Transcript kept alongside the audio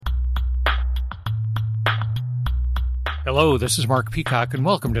Hello, this is Mark Peacock, and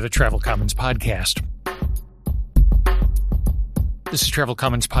welcome to the Travel Commons Podcast. This is Travel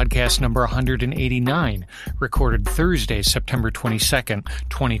Commons Podcast number 189, recorded Thursday, September 22nd,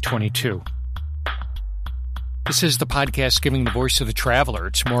 2022. This is the podcast giving the voice of the traveler.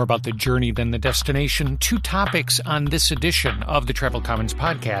 It's more about the journey than the destination. Two topics on this edition of the Travel Commons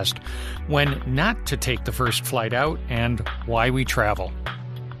Podcast: when not to take the first flight out and why we travel.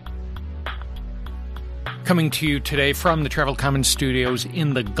 Coming to you today from the Travel Commons studios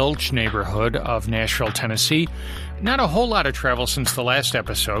in the Gulch neighborhood of Nashville, Tennessee. Not a whole lot of travel since the last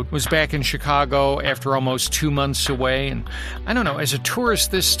episode. Was back in Chicago after almost 2 months away. And I don't know, as a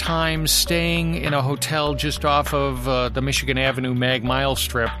tourist this time, staying in a hotel just off of the Michigan Avenue Mag Mile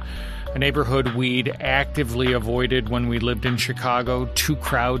Strip, a neighborhood we'd actively avoided when we lived in Chicago. Too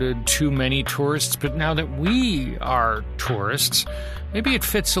crowded, too many tourists. But now that we are tourists, maybe it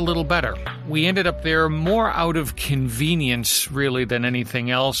fits a little better. We ended up there more out of convenience, really, than anything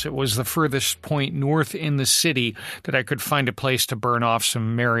else. It was the furthest point north in the city that I could find a place to burn off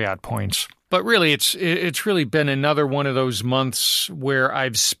some Marriott points. But really, it's really been another one of those months where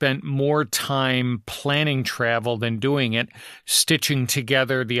I've spent more time planning travel than doing it, stitching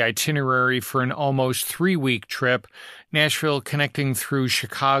together the itinerary for an almost 3-week trip, Nashville connecting through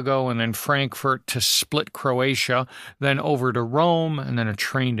Chicago and then Frankfurt to Split, Croatia, then over to Rome, and then a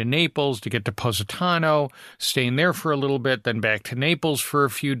train to Naples to get to Positano, staying there for a little bit, then back to Naples for a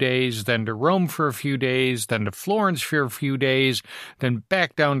few days, then to Rome for a few days, then to Florence for a few days, then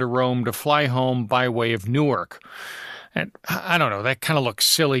back down to Rome to fly home by way of Newark. And I don't know, that kind of looks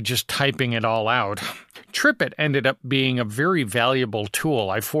silly just typing it all out. TripIt ended up being a very valuable tool.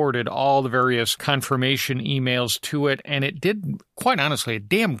 I forwarded all the various confirmation emails to it, and it did, quite honestly, a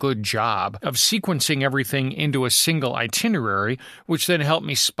damn good job of sequencing everything into a single itinerary, which then helped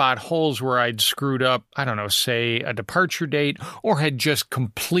me spot holes where I'd screwed up, I don't know, say a departure date, or had just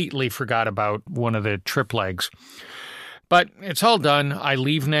completely forgot about one of the trip legs. But it's all done. I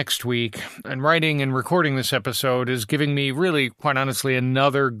leave next week, and writing and recording this episode is giving me really, quite honestly,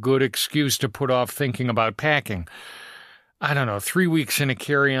 another good excuse to put off thinking about packing. I don't know, 3 weeks in a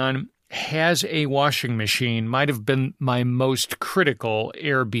carry-on, has a washing machine, might have been my most critical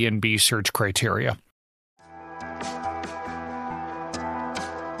Airbnb search criteria.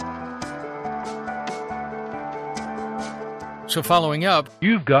 So following up,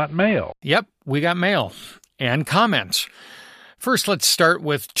 you've got mail. Yep, we got mail. And comments. First, let's start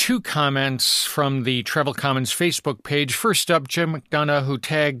with 2 comments from the Travel Commons Facebook page. First up, Jim McDonough, who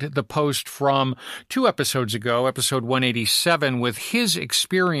tagged the post from 2 episodes ago, episode 187, with his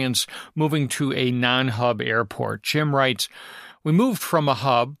experience moving to a non-hub airport. Jim writes, "We moved from a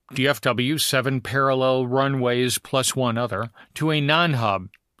hub, DFW, 7 parallel runways plus 1 other, to a non-hub,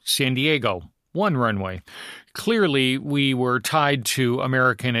 San Diego, 1 runway. Clearly, we were tied to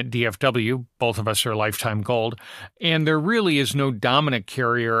American at DFW. Both of us are lifetime gold. And there really is no dominant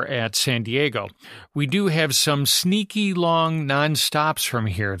carrier at San Diego. We do have some sneaky long non-stops from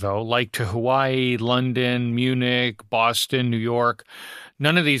here, though, like to Hawaii, London, Munich, Boston, New York.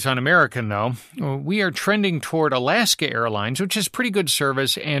 None of these on American, though. We are trending toward Alaska Airlines, which is pretty good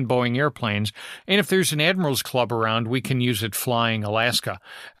service, and Boeing airplanes. And if there's an Admirals Club around, we can use it flying Alaska.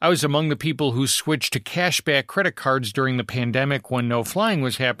 I was among the people who switched to cashback credit cards during the pandemic when no flying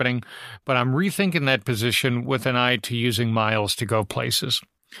was happening, but I'm rethinking that position with an eye to using miles to go places."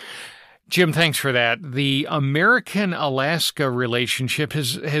 Jim, thanks for that. The American-Alaska relationship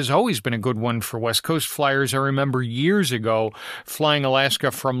has always been a good one for West Coast flyers. I remember years ago flying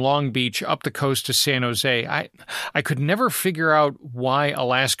Alaska from Long Beach up the coast to San Jose. I could never figure out why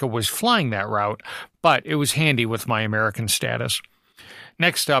Alaska was flying that route, but it was handy with my American status.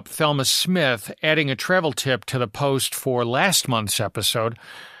 Next up, Thelma Smith, adding a travel tip to the post for last month's episode.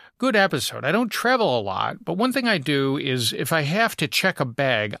 Good episode. I don't travel a lot, but one thing I do is if I have to check a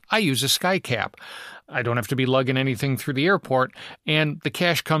bag, I use a SkyCap. I don't have to be lugging anything through the airport, and the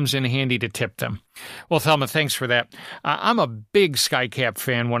cash comes in handy to tip them. Well, Thelma, thanks for that. I'm a big SkyCap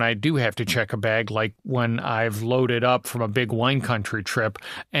fan when I do have to check a bag, like when I've loaded up from a big wine country trip.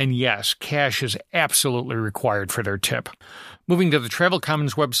 And yes, cash is absolutely required for their tip. Moving to the Travel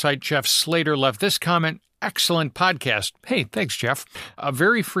Commons website, Jeff Slater left this comment. Excellent podcast. Hey, thanks, Jeff. A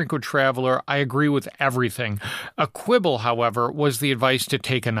very frequent traveler, I agree with everything. A quibble, however, was the advice to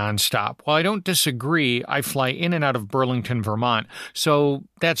take a nonstop. While I don't disagree, I fly in and out of Burlington, Vermont, so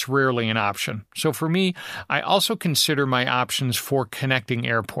that's rarely an option. So for me, I also consider my options for connecting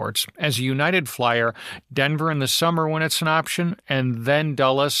airports. As a United flyer, Denver in the summer when it's an option, and then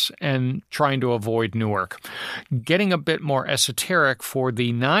Dulles and trying to avoid Newark. Getting a bit more esoteric for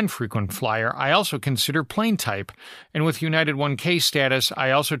the non-frequent flyer, I also consider plane type. And with United 1K status,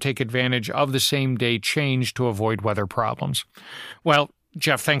 I also take advantage of the same-day change to avoid weather problems. Well,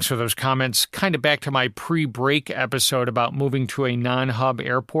 Jeff, thanks for those comments. Kind of back to my pre-break episode about moving to a non-hub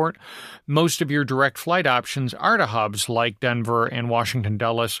airport. Most of your direct flight options are to hubs like Denver and Washington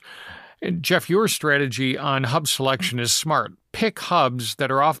Dulles. Jeff, your strategy on hub selection is smart. Pick hubs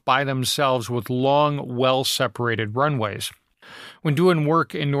that are off by themselves with long, well-separated runways. When doing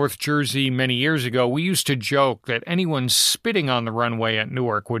work in North Jersey many years ago, we used to joke that anyone spitting on the runway at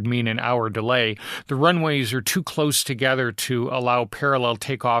Newark would mean an hour delay. The runways are too close together to allow parallel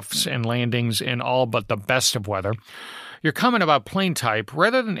takeoffs and landings in all but the best of weather. Your comment about plane type,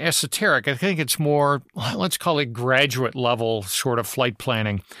 rather than esoteric, I think it's more, let's call it graduate level sort of flight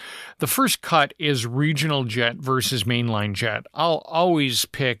planning. The first cut is regional jet versus mainline jet. I'll always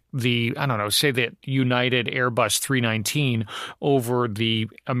pick the, say the United Airbus 319 over the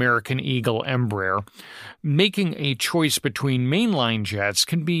American Eagle Embraer. Making a choice between mainline jets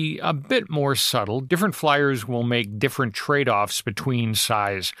can be a bit more subtle. Different flyers will make different trade-offs between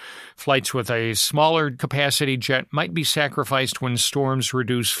size. Flights with a smaller capacity jet might be sacrificed when storms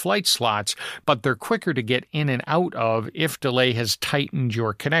reduce flight slots, but they're quicker to get in and out of if delay has tightened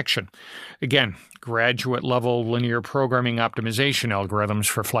your connection. Again, graduate-level linear programming optimization algorithms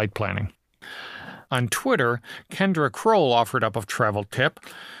for flight planning. On Twitter, Kendra Kroll offered up a travel tip.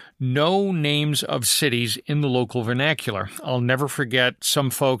 No names of cities in the local vernacular. I'll never forget some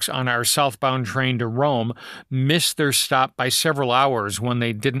folks on our southbound train to Rome missed their stop by several hours when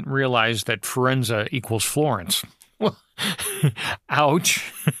they didn't realize that Firenze equals Florence. Well,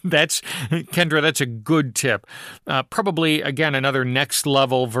 ouch. Kendra, that's a good tip. Probably, again, another next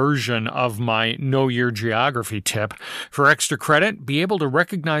level version of my Know Your Geography tip. For extra credit, be able to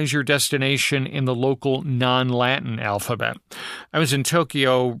recognize your destination in the local non-Latin alphabet. I was in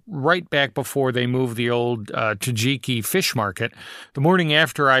Tokyo right back before they moved the old Tajiki fish market. The morning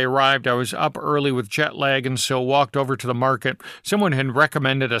after I arrived, I was up early with jet lag and so walked over to the market. Someone had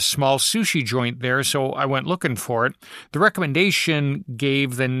recommended a small sushi joint there, so I went looking for it. The recommendation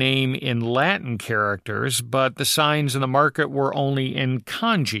gave the name in Latin characters, but the signs in the market were only in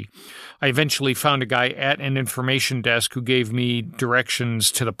kanji. I eventually found a guy at an information desk who gave me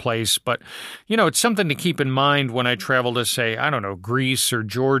directions to the place, but, it's something to keep in mind when I travel to, say, Greece or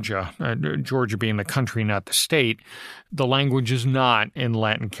Georgia, Georgia being the country, not the state. The language is not in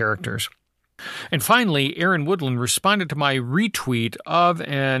Latin characters. And finally, Aaron Woodland responded to my retweet of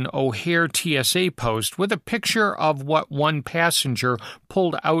an O'Hare TSA post with a picture of what one passenger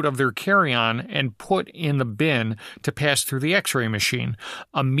pulled out of their carry-on and put in the bin to pass through the x-ray machine.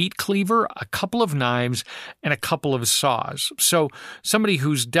 A meat cleaver, a couple of knives, and a couple of saws. So somebody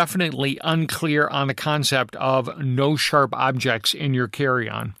who's definitely unclear on the concept of no sharp objects in your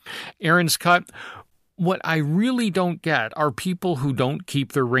carry-on. Aaron's cut. What I really don't get are people who don't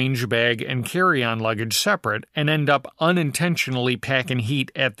keep their range bag and carry-on luggage separate and end up unintentionally packing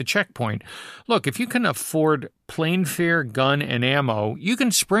heat at the checkpoint. Look, if you can afford plane fare, gun, and ammo, you can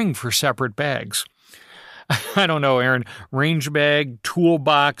spring for separate bags. I don't know, Aaron, range bag,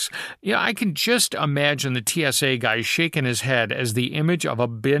 toolbox. I can just imagine the TSA guy shaking his head as the image of a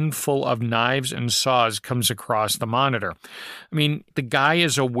bin full of knives and saws comes across the monitor. I mean, the guy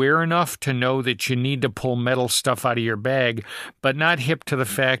is aware enough to know that you need to pull metal stuff out of your bag, but not hip to the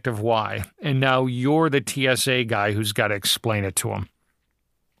fact of why. And now you're the TSA guy who's got to explain it to him.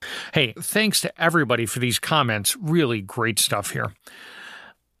 Hey, thanks to everybody for these comments. Really great stuff here.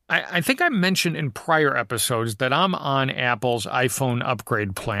 I think I mentioned in prior episodes that I'm on Apple's iPhone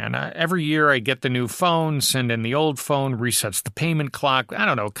upgrade plan. Every year I get the new phone, send in the old phone, resets the payment clock. I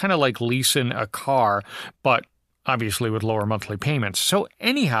don't know, kind of like leasing a car, but obviously with lower monthly payments. So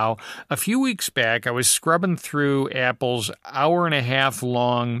anyhow, a few weeks back, I was scrubbing through Apple's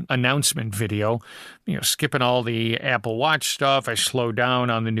hour-and-a-half-long announcement video, skipping all the Apple Watch stuff. I slow down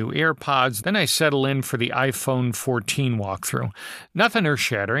on the new AirPods. Then I settle in for the iPhone 14 walkthrough. Nothing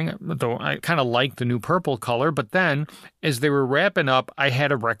earth-shattering, though I kind of like the new purple color. But then, as they were wrapping up, I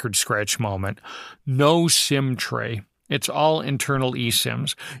had a record scratch moment. No SIM tray. It's all internal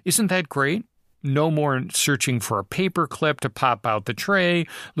eSIMs. Isn't that great? No more searching for a paper clip to pop out the tray,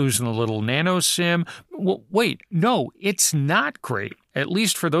 losing a little nano SIM. Well, wait, no, it's not great. at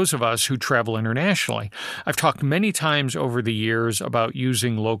least for those of us who travel internationally. I've talked many times over the years about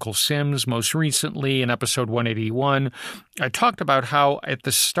using local SIMs. Most recently, in episode 181, I talked about how at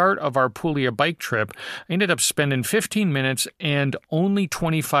the start of our Puglia bike trip, I ended up spending 15 minutes and only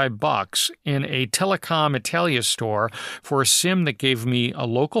 $25 in a Telecom Italia store for a SIM that gave me a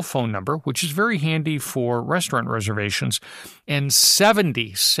local phone number, which is very handy for restaurant reservations, and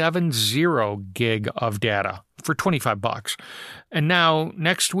 70 gig of data for $25. And now,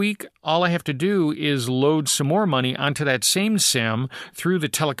 next week, all I have to do is load some more money onto that same SIM through the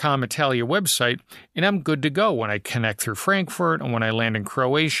Telecom Italia website, and I'm good to go when I connect through Frankfurt and when I land in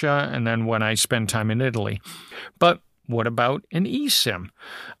Croatia and then when I spend time in Italy. But what about an eSIM?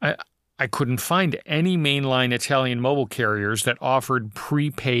 I couldn't find any mainline Italian mobile carriers that offered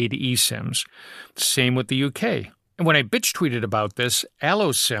prepaid eSIMs. Same with the UK. And when I bitch tweeted about this,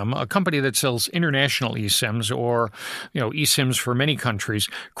 AlloSIM, a company that sells international eSIMs or, eSIMs for many countries,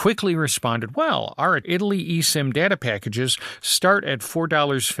 quickly responded, well, our Italy eSIM data packages start at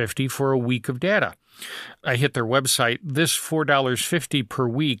 $4.50 for a week of data. I hit their website. This $4.50 per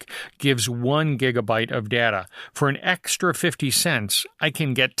week gives 1 gigabyte of data. For an extra 50 cents, I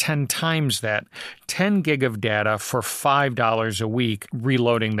can get 10 times that, 10 gig of data for $5 a week,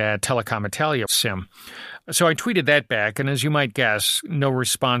 reloading that Telecom Italia SIM. So I tweeted that back, and as you might guess, no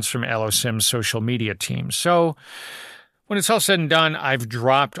response from AlloSIM's social media team. So when it's all said and done, I've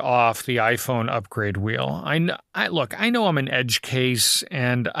dropped off the iPhone upgrade wheel. I know I'm an edge case,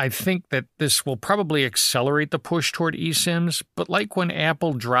 and I think that this will probably accelerate the push toward eSIMs, but like when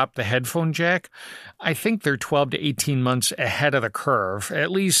Apple dropped the headphone jack, I think they're 12 to 18 months ahead of the curve,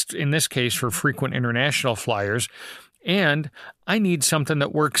 at least in this case for frequent international flyers. And I need something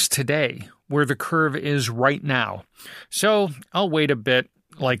that works today, where the curve is right now. So I'll wait a bit.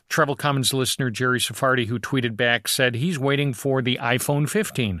 Like Travel Commons listener Jerry Sephardi, who tweeted back, said he's waiting for the iPhone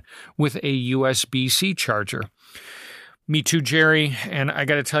 15 with a USB-C charger. Me too, Jerry, and I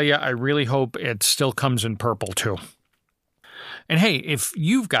got to tell you, I really hope it still comes in purple too. And hey, if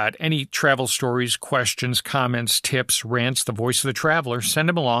you've got any travel stories, questions, comments, tips, rants, the voice of the traveler, send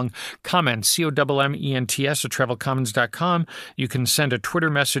them along. Comments, COMMENTS at travelcommons.com. You can send a Twitter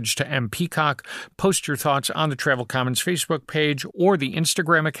message to M. Peacock, post your thoughts on the Travel Commons Facebook page or the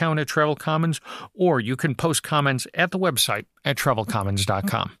Instagram account at Travel Commons, or you can post comments at the website at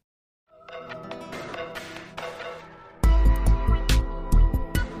travelcommons.com.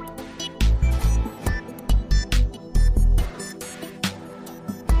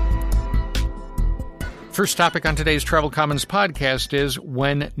 First topic on today's Travel Commons podcast is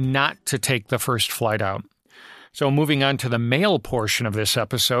when not to take the first flight out. So moving on to the mail portion of this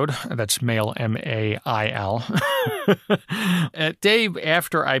episode, that's mail, M-A-I-L. A day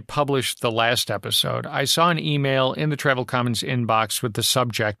after I published the last episode, I saw an email in the Travel Commons inbox with the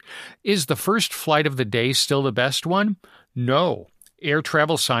subject, "Is the first flight of the day still the best one?" No. Air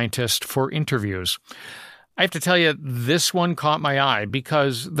travel scientist for interviews. I have to tell you, this one caught my eye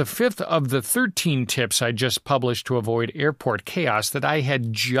because the fifth of the 13 tips I just published to avoid airport chaos that I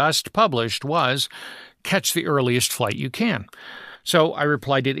had just published was catch the earliest flight you can. So I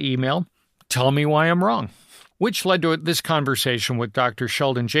replied to the email, tell me why I'm wrong, which led to this conversation with Dr.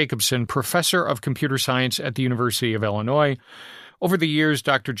 Sheldon Jacobson, professor of computer science at the University of Illinois. Over the years,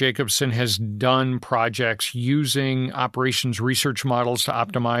 Dr. Jacobson has done projects using operations research models to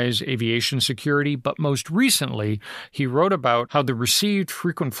optimize aviation security, but most recently, he wrote about how the received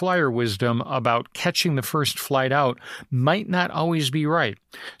frequent flyer wisdom about catching the first flight out might not always be right.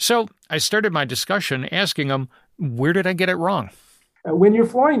 So I started my discussion asking him, where did I get it wrong? When you're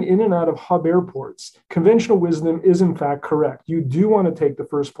flying in and out of hub airports, conventional wisdom is in fact correct. You do want to take the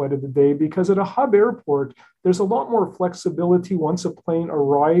first flight of the day because at a hub airport, there's a lot more flexibility once a plane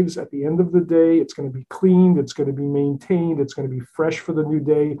arrives at the end of the day. It's going to be cleaned, it's going to be maintained, it's going to be fresh for the new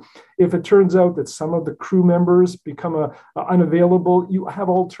day. If it turns out that some of the crew members become unavailable, you have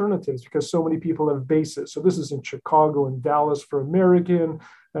alternatives because so many people have bases. So this is in Chicago and Dallas for American.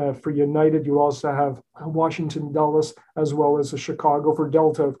 For United, you also have Washington, Dulles, as well as Chicago. For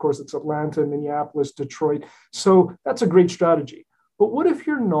Delta, of course, it's Atlanta, Minneapolis, Detroit. So that's a great strategy. But what if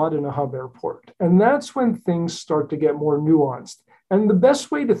you're not in a hub airport? And that's when things start to get more nuanced. And the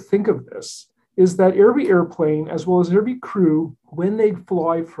best way to think of this is that every airplane, as well as every crew, when they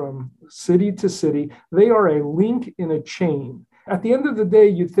fly from city to city, they are a link in a chain. At the end of the day,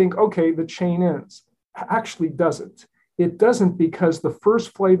 you'd think, okay, the chain ends. Actually doesn't. It doesn't, because the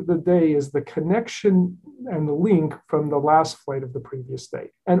first flight of the day is the connection and the link from the last flight of the previous day.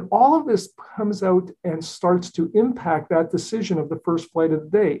 And all of this comes out and starts to impact that decision of the first flight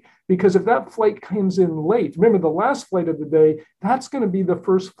of the day. Because if that flight comes in late, remember the last flight of the day, that's going to be the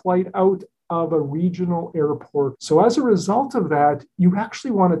first flight out of a regional airport. So as a result of that, you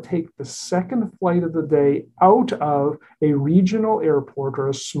actually want to take the second flight of the day out of a regional airport or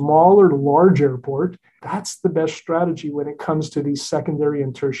a small or large airport. That's the best strategy when it comes to these secondary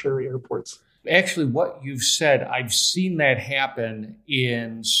and tertiary airports. Actually, what you've said, I've seen that happen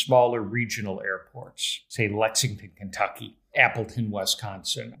in smaller regional airports, say Lexington, Kentucky, Appleton,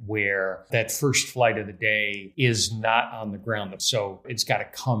 Wisconsin, where that first flight of the day is not on the ground. So it's got to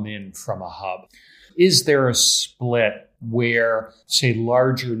come in from a hub. Is there a split where, say,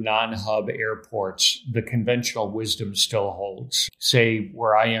 larger non-hub airports, the conventional wisdom still holds? Say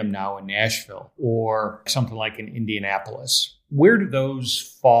where I am now in Nashville or something like in Indianapolis. Where do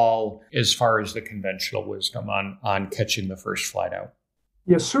those fall as far as the conventional wisdom on catching the first flight out?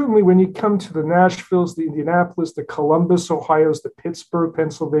 Yes, certainly when you come to the Nashvilles, the Indianapolis, the Columbus, Ohio's, the Pittsburgh,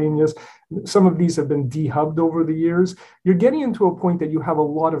 Pennsylvania's, some of these have been dehubbed over the years. You're getting into a point that you have a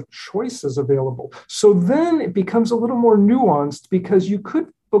lot of choices available. So then it becomes a little more nuanced, because you could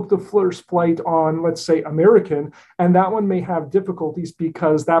book the first flight on, let's say, American, and that one may have difficulties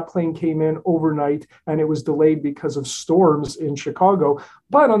because that plane came in overnight and it was delayed because of storms in Chicago.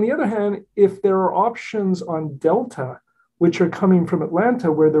 But on the other hand, if there are options on Delta, which are coming from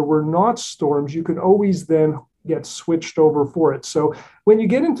Atlanta, where there were not storms, you can always then get switched over for it. So when you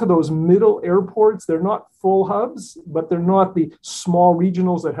get into those middle airports, they're not full hubs, but they're not the small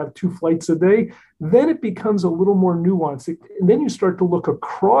regionals that have 2 flights a day. Then it becomes a little more nuanced. And then you start to look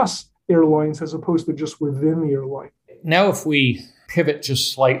across airlines as opposed to just within the airline. Now, if we pivot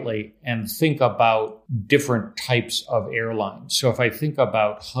just slightly and think about different types of airlines. So if I think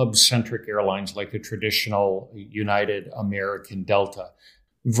about hub-centric airlines like the traditional United, American, Delta,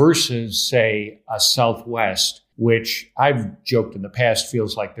 versus, say, a Southwest, which I've joked in the past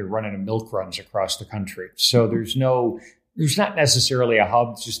feels like they're running a milk runs across the country. So there's not necessarily a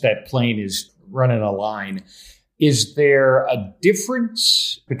hub, it's just that plane is running a line. Is there a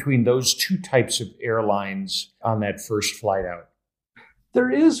difference between those two types of airlines on that first flight out? There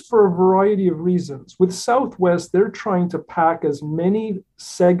is, for a variety of reasons. With Southwest, they're trying to pack as many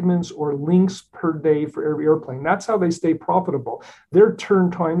segments or links per day for every airplane. That's how they stay profitable. Their turn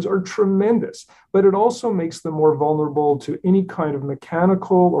times are tremendous, but it also makes them more vulnerable to any kind of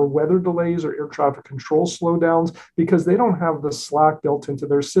mechanical or weather delays or air traffic control slowdowns, because they don't have the slack built into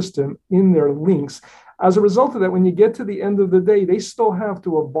their system in their links. As a result of that, when you get to the end of the day, they still have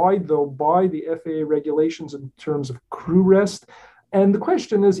to abide, though, by the FAA regulations in terms of crew rest. And the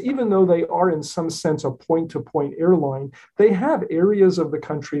question is, even though they are in some sense a point-to-point airline, they have areas of the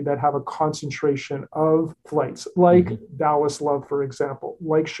country that have a concentration of flights, like Dallas Love, for example,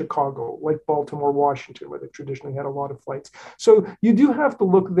 like Chicago, like Baltimore, Washington, where they traditionally had a lot of flights. So you do have to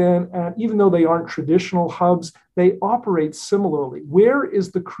look then at, even though they aren't traditional hubs, they operate similarly. Where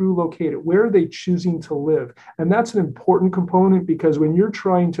is the crew located? Where are they choosing to live? And that's an important component, because when you're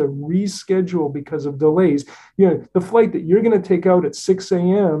trying to reschedule because of delays, the flight that you're going to take out at 6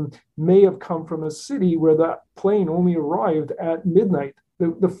 a.m. may have come from a city where that plane only arrived at midnight.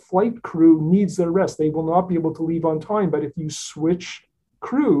 The flight crew needs their rest. They will not be able to leave on time. But if you switch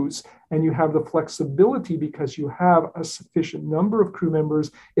crews and you have the flexibility because you have a sufficient number of crew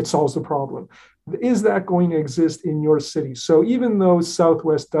members, it solves the problem. Is that going to exist in your city? So even though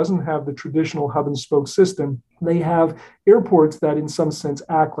Southwest doesn't have the traditional hub and spoke system, they have airports that in some sense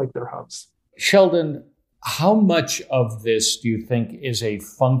act like they're hubs. Sheldon, how much of this do you think is a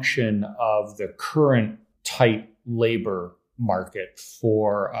function of the current tight labor market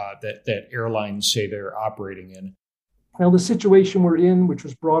for that airlines say they're operating in? Now, the situation we're in, which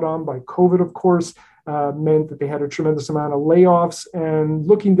was brought on by COVID, of course, meant that they had a tremendous amount of layoffs. And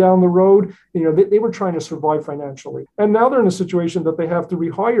looking down the road, they were trying to survive financially. And now they're in a situation that they have to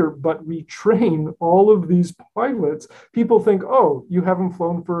rehire, but retrain all of these pilots. People think, oh, you haven't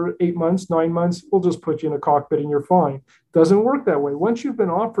flown for 8 months, 9 months, we'll just put you in a cockpit and you're fine. Doesn't work that way. Once you've been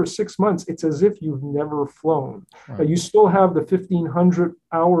off for 6 months, it's as if you've never flown. Right. You still have the 1,500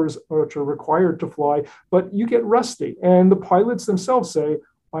 hours which are required to fly, but you get rusty. And the pilots themselves say,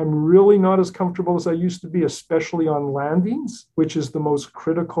 I'm really not as comfortable as I used to be, especially on landings, which is the most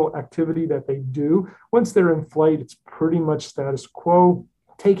critical activity that they do. Once they're in flight, it's pretty much status quo.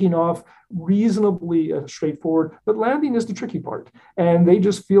 taking off reasonably straightforward, but landing is the tricky part. And they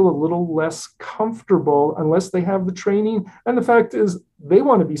just feel a little less comfortable unless they have the training. And the fact is, they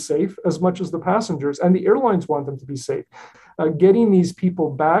want to be safe as much as the passengers, and the airlines want them to be safe. Getting these people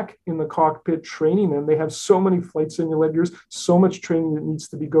back in the cockpit, training them, they have so many flight simulators, so much training that needs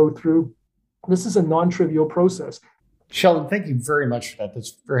to be go through. This is a non-trivial process. Sheldon, thank you very much for that.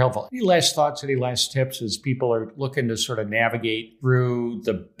 That's very helpful. Any last thoughts, any last tips as people are looking to sort of navigate through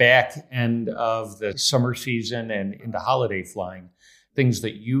the back end of the summer season and into holiday flying? Things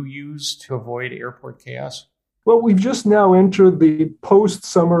that you use to avoid airport chaos? Well, we've just now entered the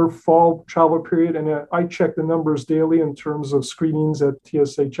post-summer fall travel period, and I check the numbers daily in terms of screenings at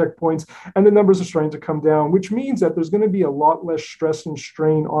TSA checkpoints, and the numbers are starting to come down, which means that there's going to be a lot less stress and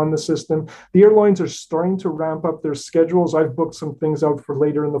strain on the system. The airlines are starting to ramp up their schedules. I've booked some things out for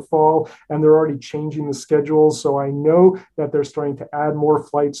later in the fall, and they're already changing the schedules, so I know that they're starting to add more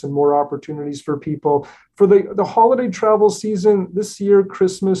flights and more opportunities for people. For the holiday travel season, this year,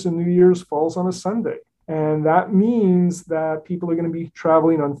 Christmas and New Year's falls on a Sunday. And that means that people are going to be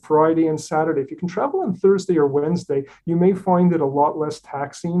traveling on Friday and Saturday. If you can travel on Thursday or Wednesday, you may find it a lot less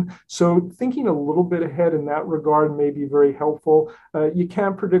taxing. So thinking a little bit ahead in that regard may be very helpful. You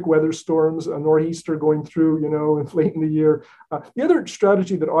can't predict weather storms, a nor'easter going through, late in the year. The other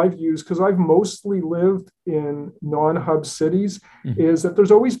strategy that I've used, because I've mostly lived in non-hub cities, is that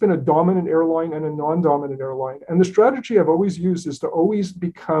there's always been a dominant airline and a non-dominant airline. And the strategy I've always used is to always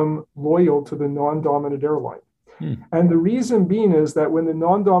become loyal to the non-dominant airline. And the reason being is that when the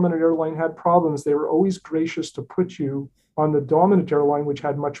non-dominant airline had problems, they were always gracious to put you on the dominant airline, which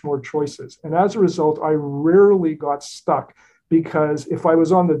had much more choices. And as a result, I rarely got stuck, because if I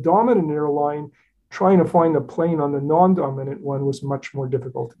was on the dominant airline, trying to find a plane on the non-dominant one was much more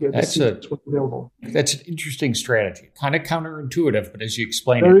difficult to get. That's available. That's an interesting strategy. Kind of counterintuitive, but as you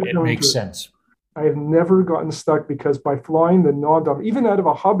explain it makes sense. I have never gotten stuck, because by flying the non-dominant, even out of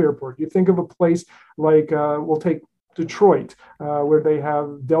a hub airport, you think of a place like, we'll take Detroit, where they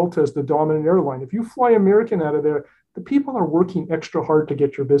have Delta as the dominant airline. If you fly American out of there, the people are working extra hard to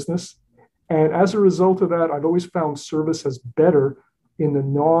get your business. And as a result of that, I've always found service as better in the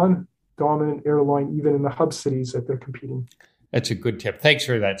non-dominant airline, even in the hub cities that they're competing. That's a good tip. Thanks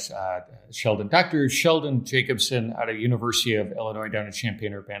for that, Sheldon. Dr. Sheldon Jacobson out of University of Illinois down in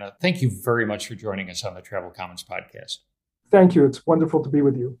Champaign-Urbana. Thank you very much for joining us on the Travel Commons podcast. Thank you. It's wonderful to be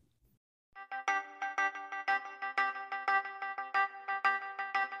with you.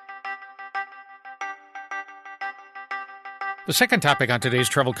 The second topic on today's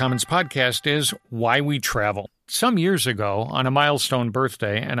Travel Commons podcast is why we travel. Some years ago, on a milestone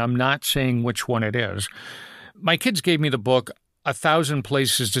birthday, and I'm not saying which one it is, my kids gave me the book, 1,000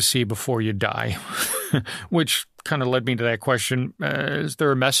 Places to See Before You Die, which kind of led me to that question, is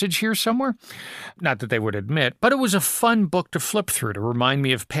there a message here somewhere? Not that they would admit, but it was a fun book to flip through, to remind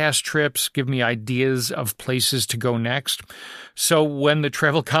me of past trips, give me ideas of places to go next. So when the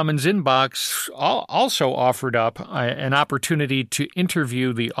Travel Commons inbox also offered up an opportunity to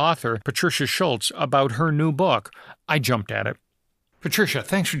interview the author, Patricia Schultz, about her new book, I jumped at it. Patricia,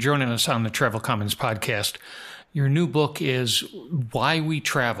 thanks for joining us on the Travel Commons podcast. Your new book is Why We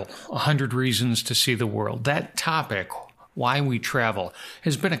Travel, 100 Reasons to See the World. That topic, why we travel,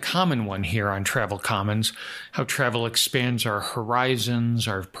 has been a common one here on Travel Commons. How travel expands our horizons,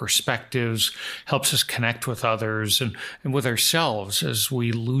 our perspectives, helps us connect with others and with ourselves as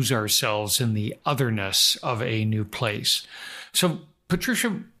we lose ourselves in the otherness of a new place. So,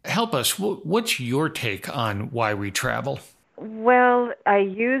 Patricia, help us. What's your take on why we travel? Well, I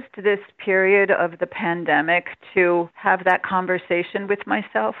used this period of the pandemic to have that conversation with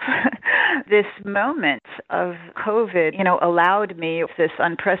myself. This moment of COVID, allowed me this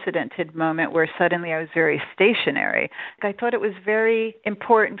unprecedented moment where suddenly I was very stationary. I thought it was very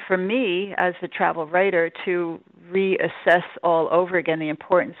important for me as a travel writer to reassess all over again the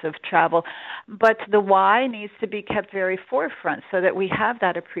importance of travel. But the why needs to be kept very forefront so that we have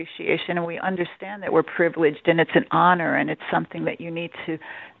that appreciation and we understand that we're privileged and it's an honor and it's something that you need to,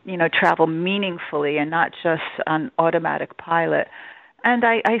 travel meaningfully and not just on automatic pilot. And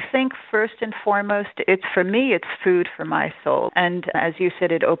I think first and foremost, it's food for my soul. And as you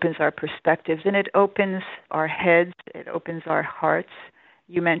said, it opens our perspectives and it opens our heads, it opens our hearts.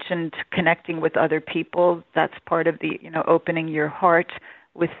 You mentioned connecting with other people. That's part of the, opening your heart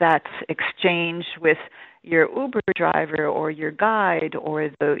with that exchange with your Uber driver or your guide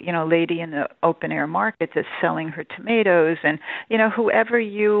or the, lady in the open air market that's selling her tomatoes and, whoever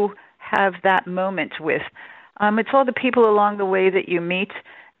you have that moment with. It's all the people along the way that you meet.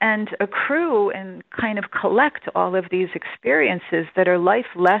 and accrue and kind of collect all of these experiences that are life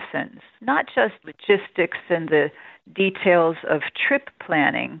lessons, not just logistics and the details of trip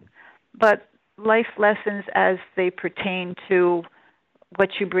planning, but life lessons as they pertain to what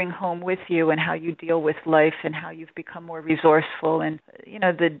you bring home with you and how you deal with life and how you've become more resourceful. And,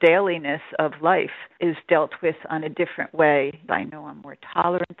 the dailiness of life is dealt with on a different way. I know I'm more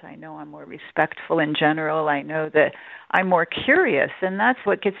tolerant. I know I'm more respectful in general. I know that I'm more curious. And that's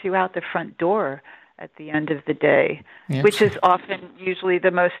what gets you out the front door at the end of the day, yes, which is often usually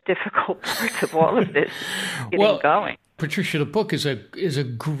the most difficult part of all of this, getting going. Patricia, the book is a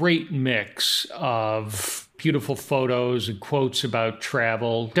great mix of beautiful photos and quotes about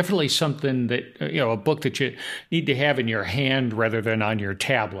travel. Definitely something that, a book that you need to have in your hand rather than on your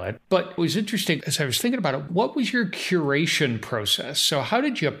tablet. But it was interesting, as I was thinking about it, what was your curation process? So how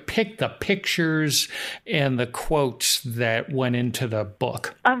did you pick the pictures and the quotes that went into the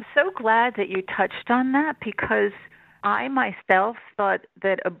book? I'm so glad that you touched on that, because I myself thought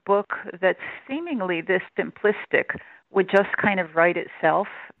that a book that's seemingly this simplistic would just kind of write itself.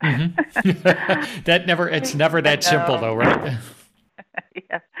 Mm-hmm. It's never that simple though, right?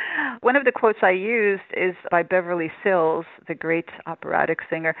 Yeah. One of the quotes I used is by Beverly Sills, the great operatic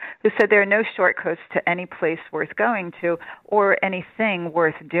singer, who said there are no shortcuts to any place worth going to or anything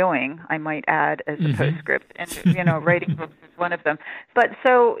worth doing, I might add as a postscript. And, writing books is one of them. But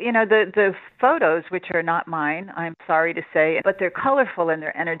so, the photos, which are not mine, I'm sorry to say, but they're colorful and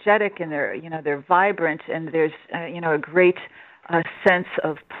they're energetic and they're vibrant, and there's, a great sense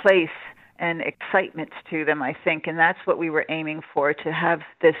of place and excitement to them, I think. And that's what we were aiming for, to have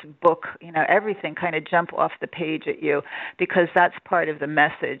this book, everything kind of jump off the page at you, because that's part of the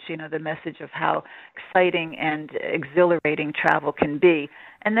message, the message of how exciting and exhilarating travel can be.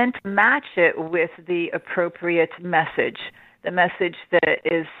 And then to match it with the appropriate message, the message that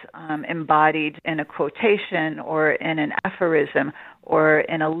is embodied in a quotation or in an aphorism or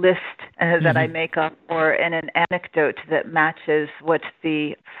in a list that I make up, or in an anecdote that matches what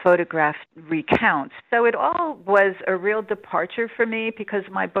the photograph recounts. So it all was a real departure for me, because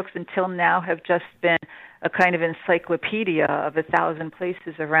my books until now have just been a kind of encyclopedia of 1,000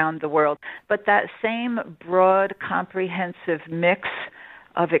 places around the world. But that same broad, comprehensive mix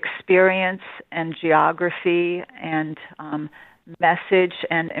of experience and geography and message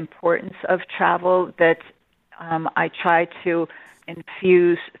and importance of travel that I try to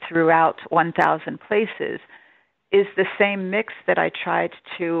infuse throughout 1,000 places is the same mix that I tried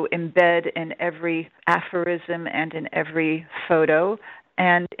to embed in every aphorism and in every photo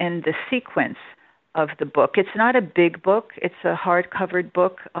and in the sequence of the book. It's not a big book. It's a hard-covered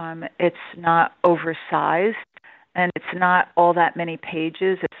book. It's not oversized, and it's not all that many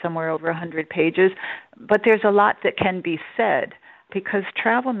pages. It's somewhere over 100 pages. But there's a lot that can be said, because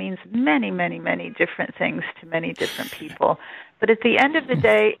travel means many, many, many different things to many different people. But at the end of the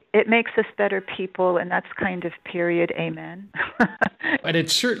day, it makes us better people, and that's kind of period. Amen. And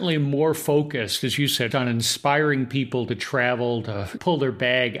it's certainly more focused, as you said, on inspiring people to travel, to pull their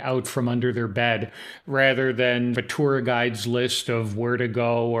bag out from under their bed, rather than a tour guide's list of where to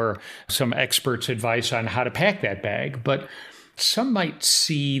go or some expert's advice on how to pack that bag. But some might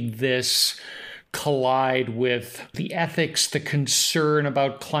see this collide with the ethics, the concern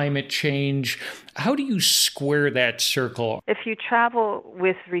about climate change. How do you square that circle? If you travel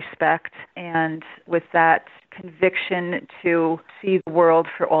with respect and with that conviction to see the world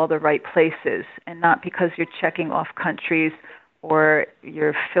for all the right places, and not because you're checking off countries or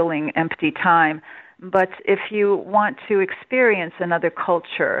you're filling empty time, but if you want to experience another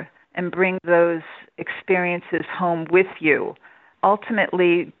culture and bring those experiences home with you,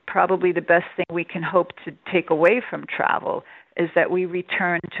 ultimately, probably the best thing we can hope to take away from travel is that we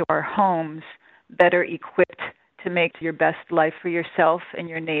return to our homes better equipped to make your best life for yourself and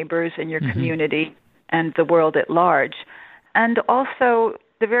your neighbors and your community and the world at large. And also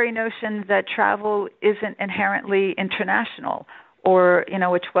the very notion that travel isn't inherently international, or, a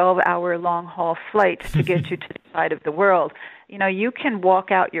 12-hour long-haul flight to get you to the side of the world. You can walk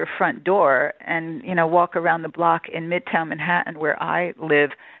out your front door and, walk around the block in Midtown Manhattan where I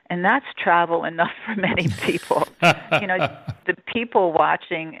live, and that's travel enough for many people. The people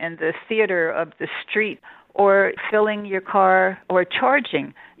watching and the theater of the street, or filling your car or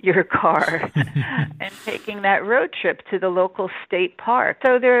charging your car and taking that road trip to the local state park.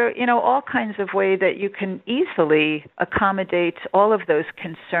 So there are, all kinds of ways that you can easily accommodate all of those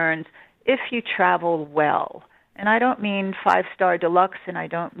concerns if you travel well. And I don't mean 5-star deluxe, and I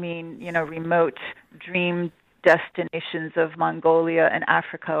don't mean, remote dream destinations of Mongolia and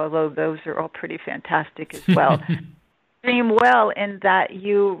Africa, although those are all pretty fantastic as well. dream well in that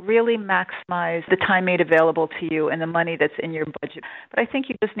you really maximize the time made available to you and the money that's in your budget. But I think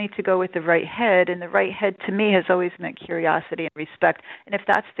you just need to go with the right head, and the right head to me has always meant curiosity and respect. And if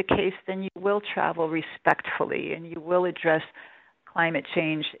that's the case, then you will travel respectfully and you will address climate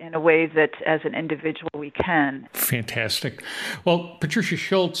change in a way that as an individual we can. Fantastic. Well, Patricia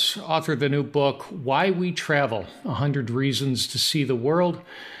Schultz, author of the new book, Why We Travel, 100 Reasons to See the World.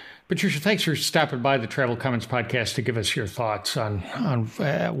 Patricia, thanks for stopping by the Travel Commons podcast to give us your thoughts on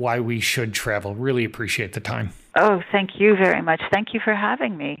why we should travel. Really appreciate the time. Oh, thank you very much. Thank you for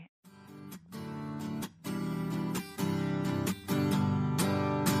having me.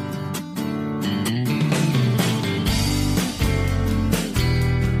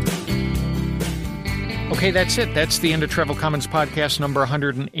 Okay, that's it. That's the end of Travel Commons podcast number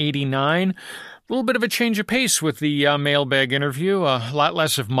 189. A little bit of a change of pace with the mailbag interview, a lot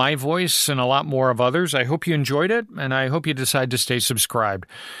less of my voice and a lot more of others. I hope you enjoyed it, and I hope you decide to stay subscribed.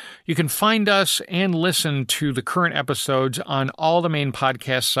 You can find us and listen to the current episodes on all the main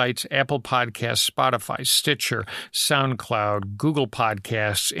podcast sites: Apple Podcasts, Spotify, Stitcher, SoundCloud, Google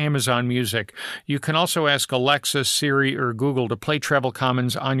Podcasts, Amazon Music. You can also ask Alexa, Siri, or Google to play Travel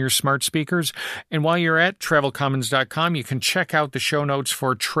Commons on your smart speakers. And while you're at travelcommons.com, you can check out the show notes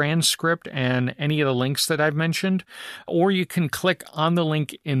for transcript and any of the links that I've mentioned. Or you can click on the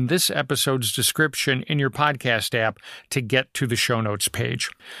link in this episode's description in your podcast app to get to the show notes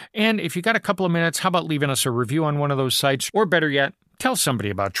page. And if you got a couple of minutes, how about leaving us a review on one of those sites? Or better yet, tell somebody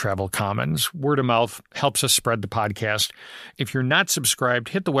about Travel Commons. Word of mouth helps us spread the podcast. If you're not subscribed,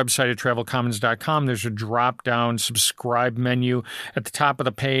 hit the website at travelcommons.com. There's a drop-down subscribe menu at the top of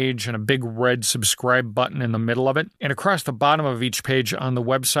the page and a big red subscribe button in the middle of it. And across the bottom of each page on the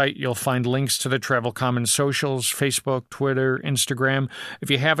website, you'll find links to the Travel Commons socials: Facebook, Twitter, Instagram. If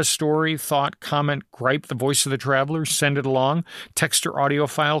you have a story, thought, comment, gripe, the voice of the traveler, send it along. Text or audio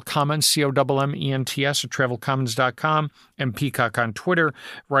file, comments, COMMENTS at travelcommons.com, and Peacock on Twitter.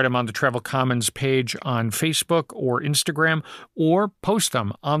 Write them on the Travel Commons page on Facebook or Instagram, or post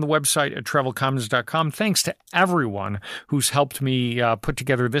them on the website at travelcommons.com. Thanks to everyone who's helped me put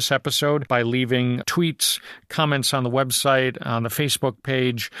together this episode by leaving tweets, comments on the website, on the Facebook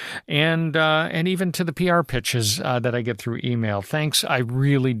page, and even to the PR pitches that I get through email. Thanks. I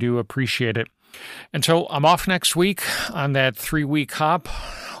really do appreciate it. And so I'm off next week on that 3-week hop.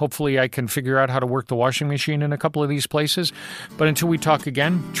 Hopefully I can figure out how to work the washing machine in a couple of these places. But until we talk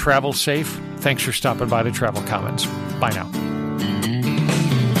again, travel safe. Thanks for stopping by the Travel Commons. Bye now.